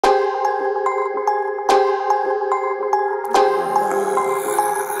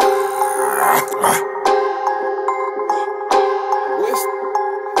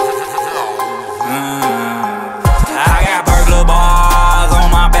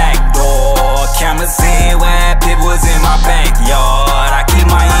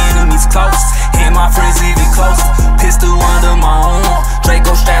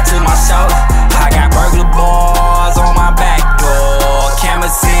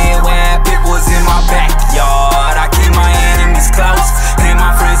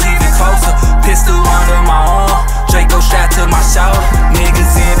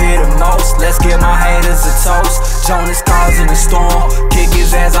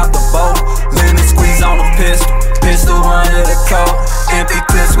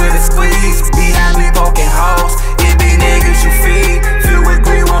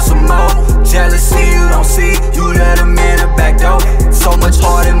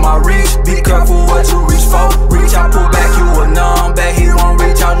my reach. Be careful what you reach for. Reach out, pull back, you a numb. Bet he won't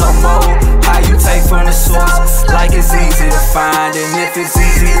reach out no more. How you take from the source, like it's easy to find. And if it's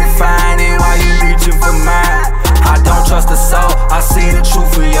easy to find, then why you reaching for mine? I don't trust the soul, I see the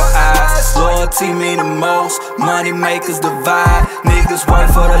truth in your eyes. Loyalty mean the most, money makers divide. Niggas work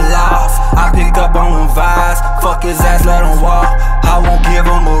for the loss, I pick up on them vibes. Fuck his ass, let him walk, I won't give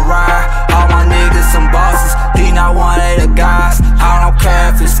him a ride. All my niggas some bosses, he not one of the guys. I don't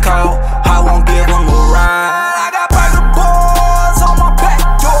care if it's cold, I won't give him a ride. I got burger boys on my back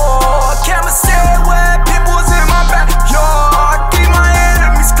door. Camera said where people's in my backyard. Keep my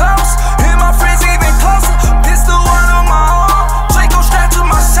enemies close, and my friends even closer. Pistol one on my arm, Draco strapped to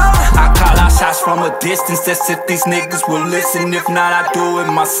my shoulder. I call out shots from a distance, that's if these niggas will listen. If not, I do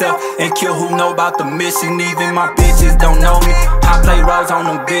it myself and kill who know about the mission. Even my bitches don't know me. I play roles on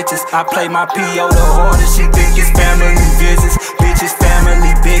them bitches, I play my P.O. the hardest. She think it's family visits, bitches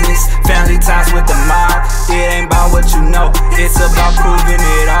family business. Family ties with the mob, it ain't about what you know, it's about proving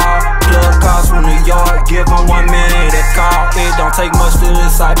it all. Plug calls from the yard, give them 1 minute a call. It don't take much to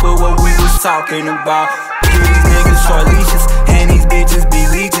decipher what we was talking about. These niggas short leashes, and these bitches be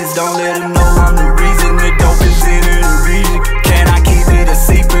leeches. Don't let them know I'm the reason the dope is in the region. Can I keep it a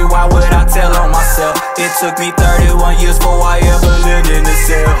secret? Why would I tell on myself? It took me 31 years before I ever lived in a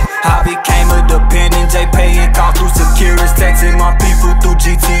cell. I became a dependent, J paying calls through Securus, texting my people through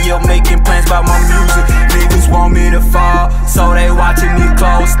GTO, making plans about my music. Niggas want me to fall, so they watching me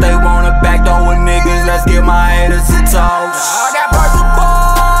close. They wanna backdoor with niggas, let's get my haters a toast. I got burger boys